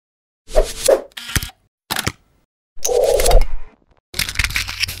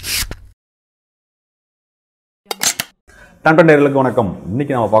டண்டேர்களுக்கு வணக்கம்.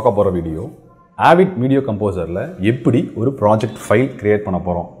 இன்னைக்கு நாம பார்க்க போற வீடியோ Avid வீடியோ கம்போசர்ல எப்படி ஒரு ப்ராஜெக்ட் ஃபைல் கிரியேட் பண்ண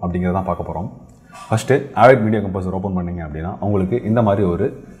போறோம் அப்படிங்கறத தான் பார்க்க போறோம். First Avid video composer open பண்ணீங்க அப்படினா உங்களுக்கு இந்த மாதிரி ஒரு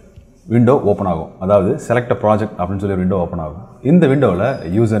விண்டோ ஓபன் ஆகும். அதாவது செலக்ட் a ப்ராஜெக்ட் அப்படினு சொல்லி விண்டோ ஓபன் ஆகும். இந்த விண்டோல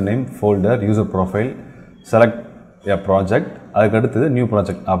user name, folder, user profile, select a project, அதுக்கு அடுத்து நியூ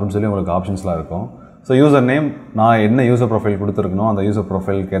ப்ராஜெக்ட் அப்படினு சொல்லி உங்களுக்கு ஆப்ஷன்ஸ்லாம் இருக்கும். ஸோ யூசர் நேம் நான் என்ன யூசர் ப்ரொஃபைல் கொடுத்துருக்கனோ அந்த யூசர்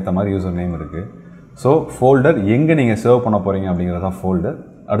ப்ரொஃபைலுக்கு ஏற்ற மாதிரி யூசர் நேம் இருக்குது. ஸோ ஃபோல்டர் எங்கே நீங்கள் சேவ் பண்ண போகிறீங்க அப்படிங்கிறது தான் ஃபோல்டர்.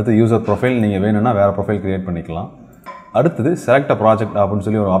 அடுத்து யூசர் ப்ரொஃபைல் நீங்கள் வேணும்னா வேறு ப்ரொஃபைல் க்ரியேட் பண்ணிக்கலாம். அடுத்தது செலக்ட் அ ப்ராஜெக்ட் அப்படின்னு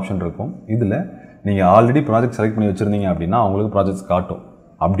சொல்லி ஒரு ஆப்ஷன் இருக்கும். இதில் நீங்கள் ஆல்ரெடி ப்ராஜெக்ட் செலக்ட் பண்ணி வச்சுருந்தீங்க அப்படின்னா அவங்களுக்கு ப்ராஜெக்ட்ஸ் காட்டும்.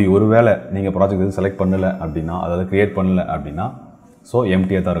 அப்படி ஒரு வேளை நீங்கள் ப்ராஜெக்ட் எதுவும் செலக்ட் பண்ணலை அப்படின்னா, அதாவது க்ரியேட் பண்ணலை அப்படின்னா ஸோ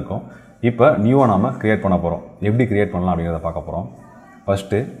எம்டியாக தான் இருக்கும். இப்போ நியூவாக நாம் க்ரியேட் பண்ண போகிறோம். எப்படி க்ரியேட் பண்ணலாம் அப்படிங்கிறத பார்க்க போகிறோம்.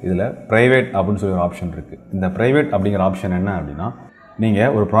 ஃபஸ்ட்டு இதில் ப்ரைவேட் அப்படின்னு சொல்லி ஒரு ஆப்ஷன் இருக்குது. இந்த ப்ரைவேட் அப்படிங்கிற ஆப்ஷன் என்ன அப்படின்னா,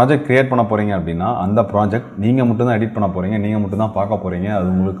 நீங்கள் ஒரு ப்ராஜெக்ட் க்ரியேட் பண்ண போகிறீங்க அப்படின்னா அந்த ப்ராஜெக்ட் நீங்கள் மட்டும் தான் எடிட் பண்ண போகிறீங்க, நீங்கள் மட்டும் தான் பார்க்க போகிறீங்க, அது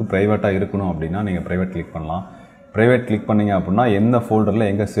உங்களுக்கு ப்ரைவேட்டாக இருக்கணும் அப்படின்னா நீங்கள் ப்ரைவேட் கிளிக் பண்ணலாம். ப்ரைவேட் கிளிக் பண்ணிங்க அப்படின்னா எந்த ஃபோல்டரில்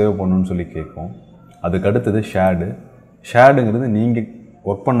எங்கே சேவ் பண்ணணும்னு சொல்லி கேட்கும். அதுக்கு அடுத்தது ஷேடுங்கிறது நீங்கள்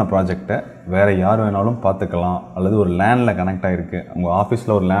ஒர்க் பண்ண ப்ராஜெக்டை வேறு யார் வேணாலும் பார்த்துக்கலாம். அல்லது ஒரு லேனில் கனெக்ட் ஆகிருக்கு, உங்கள்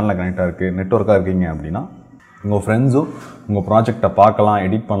ஆஃபீஸில் ஒரு லேனில் கனெக்ட் ஆகிருக்கு, நெட்வொர்க்காக இருக்கீங்க அப்படின்னா உங்கள் ஃப்ரெண்ட்ஸும் உங்கள் ப்ராஜெக்டை பார்க்கலாம்,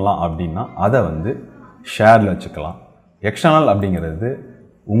 எடிட் பண்ணலாம் அப்படின்னா அதை வந்து ஷேரில் வச்சுக்கலாம். எக்ஸ்டர்னல் அப்படிங்கிறது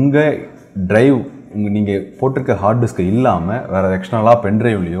உங்கள் ட்ரைவ் நீங்கள் போட்டிருக்க ஹார்ட் டிஸ்க்கு இல்லாமல் வேறு எக்ஸ்டர்னலாக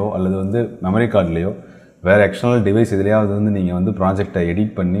பென்ட்ரைவ்லையோ அல்லது வந்து மெமரி கார்ட்லேயோ வேறு எக்ஸ்டர்னல் டிவைஸ் எதுலையாவது வந்து நீங்கள் வந்து ப்ராஜெக்டை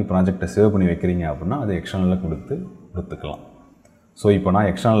எடிட் பண்ணி ப்ராஜெக்டை சேவ் பண்ணி வைக்கிறீங்க அப்படின்னா அது எக்ஸ்டர்னலில் கொடுத்துக்கலாம். ஸோ இப்போ நான்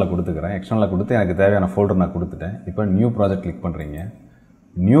எக்ஸ்டர்னலில் கொடுத்துக்கிறேன். எக்ஸ்டர்னலில் கொடுத்து எனக்கு தேவையான ஃபோல்டர் நான் கொடுத்துட்டேன். இப்போ நியூ ப்ராஜெக்ட் கிளிக் பண்ணுறீங்க.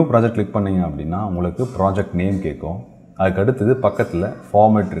 நியூ ப்ராஜெக்ட் கிளிக் பண்ணிங்க அப்படின்னா உங்களுக்கு ப்ராஜெக்ட் நேம் கேட்கும். அதுக்கு அடுத்தது பக்கத்தில்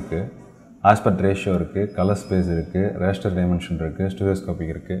ஃபார்மேட் இருக்குது, ஆஸ்பெக்ட் ரேஷியோ இருக்குது, கலர் ஸ்பேஸ் இருக்குது, ரேஸ்டர் டைமென்ஷன் இருக்குது,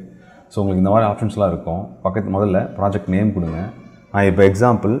 ஸ்டீரியோஸ்கோபிக் இருக்குது. ஸோ உங்களுக்கு இந்த மாதிரி ஆப்ஷன்ஸ்லாம் இருக்கும். முதல்ல ப்ராஜெக்ட் நேம் கொடுங்க. நான் இப்போ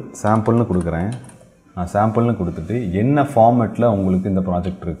எக்ஸாம்பிள் சாம்பிள்னு கொடுக்குறேன். நான் சாம்பிள்னு கொடுத்துட்டு என்ன ஃபார்மேட்டில் உங்களுக்கு இந்த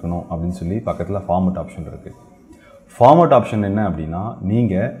ப்ராஜெக்ட் இருக்கணும் அப்படின்னு சொல்லி பக்கத்தில் ஃபார்மேட் ஆப்ஷன் இருக்குது. ஃபார்மேட் ஆப்ஷன் என்ன அப்படின்னா,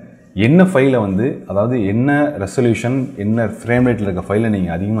 நீங்கள் என்ன ஃபைலை வந்து, அதாவது என்ன ரெசல்யூஷன், என்ன ஃப்ரேம் ரேட்டில் இருக்க ஃபைலை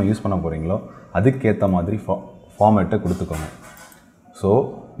நீங்கள் அதிகமாக யூஸ் பண்ண போகிறீங்களோ அதுக்கேற்ற மாதிரி ஃபார்மேட்டை கொடுத்துக்கோங்க. ஸோ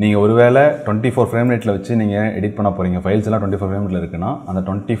நீங்கள் ஒருவேளை 24 ஃப்ரேம் ரேட்டில் வச்சு நீங்கள் எடிட் பண்ண போகிறீங்க, ஃபைல்ஸ் எல்லாம் 24 ஃப்ரேம் ரேட்டில் இருக்குன்னா அந்த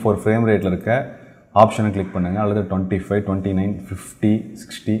 24 ஃப்ரேம் ரேட்டில் இருக்க ஆப்ஷனை கிளிக் பண்ணுங்கள். அல்லது 25, 29, 50,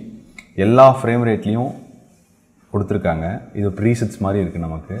 60 எல்லா ஃப்ரேம் ரேட்லேயும் கொடுத்துருக்காங்க. இது ப்ரீசெட்ஸ் மாதிரி இருக்குது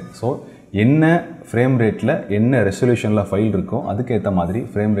நமக்கு. ஸோ என்ன ஃப்ரேம் ரேட்டில் என்ன ரெசல்யூஷனில் ஃபைல் இருக்கோ அதுக்கேற்ற மாதிரி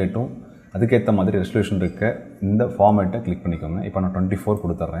ஃப்ரேம் ரேட்டும் அதுக்கேற்ற மாதிரி ரெசல்யூஷன் இருக்க இந்த ஃபார்மேட்டை கிளிக் பண்ணிக்கோங்க. இப்போ நான் 24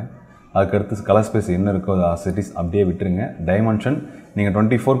 கொடுத்துட்றேன். அதுக்கடுத்து கலர் ஸ்பேஸ் என்ன இருக்கோ அது ஆசிட்டிஸ் அப்படியே விட்டுருங்க. டைமென்ஷன் நீங்கள்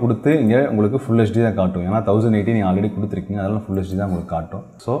 24 கொடுத்து இங்கே உங்களுக்கு ஃபுல் ஹெச்டி தான் காட்டும். ஏன்னா 1080 நீங்கள் ஆல்ரெடி கொடுத்துருக்கீங்க, அதெல்லாம் ஃபுல் ஹெச்டி தான் உங்களுக்கு காட்டும்.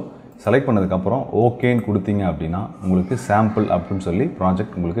 ஸோ செலக்ட் பண்ணதுக்கப்புறம் ஓகேன்னு கொடுத்தீங்க அப்படின்னா உங்களுக்கு சாம்பிள் அப்படின்னு சொல்லி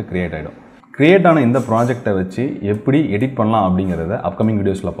ப்ராஜெக்ட் உங்களுக்கு க்ரியேட் ஆகிடும். க்ரியேட் ஆன இந்த ப்ராஜெக்டை வச்சு எப்படி எடிட் பண்ணலாம் அப்படிங்கிறத அப்கமிங்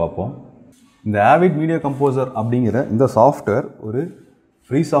வீடியோஸில் பார்ப்போம். இந்த Avid வீடியோ கம்போசர் அப்படிங்கிற இந்த சாஃப்ட்வேர் ஒரு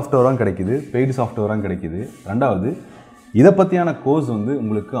ஃப்ரீ சாஃப்ட்வேராக கிடைக்கிது, பெய்டு சாஃப்ட்வேராக கிடைக்கிது. ரெண்டாவது இதை பற்றியான கோர்ஸ் வந்து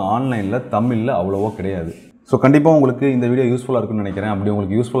உங்களுக்கு ஆன்லைனில் தமிழில் அவ்வளோவா கிடையாது. ஸோ கண்டிப்பாக உங்களுக்கு இந்த வீடியோ யூஸ்ஃபுல்லாக இருக்குன்னு நினைக்கிறேன். அப்படி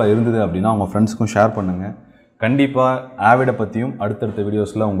உங்களுக்கு யூஸ்ஃபுல்லாக இருந்தது அப்படின்னா உங்கள் ஃப்ரெண்ட்ஸுக்கும் ஷேர் பண்ணுங்கள். கண்டிப்பாக Avid பற்றியும் அடுத்தடுத்த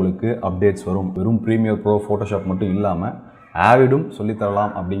வீடியோஸில் உங்களுக்கு அப்டேட்ஸ் வரும். வெறும் ப்ரீமியர் ப்ரோ, ஃபோட்டோஷாப் மட்டும் இல்லாமல் Avidம்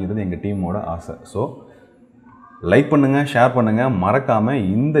சொல்லித்தரலாம் அப்படிங்கிறது எங்கள் டீமோட ஆசை. ஸோ லைக் பண்ணுங்கள், ஷேர் பண்ணுங்கள், மறக்காமல்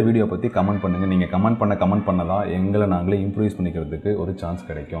இந்த வீடியோ பற்றி கமெண்ட் பண்ணுங்கள். நீங்கள் கமெண்ட் பண்ண தான் எங்களை நாங்களே இம்ப்ரூவைஸ் பண்ணிக்கிறதுக்கு ஒரு சான்ஸ்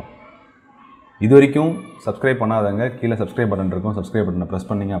கிடைக்கும். இது வரைக்கும் சப்ஸ்கிரைப் பண்ணாதவங்க கீழே சப்ஸ்கிரைப் பட்டன் இருக்கும். சப்ஸ்கிரைப் பட்டனை ப்ரெஸ்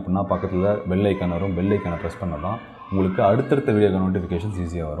பண்ணிங்க அப்படின்னா பக்கத்தில் பெல் ஐக்கான் வரும். பெல் ஐக்கானை ப்ரெஸ் பண்ண தான் உங்களுக்கு அடுத்தடுத்த வீடியோ நோட்டிஃபிகேஷன்ஸ்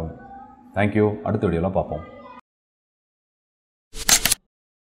ஈஸியாக வரும். தேங்க்யூ. அடுத்த வீடியோவில் பார்ப்போம்.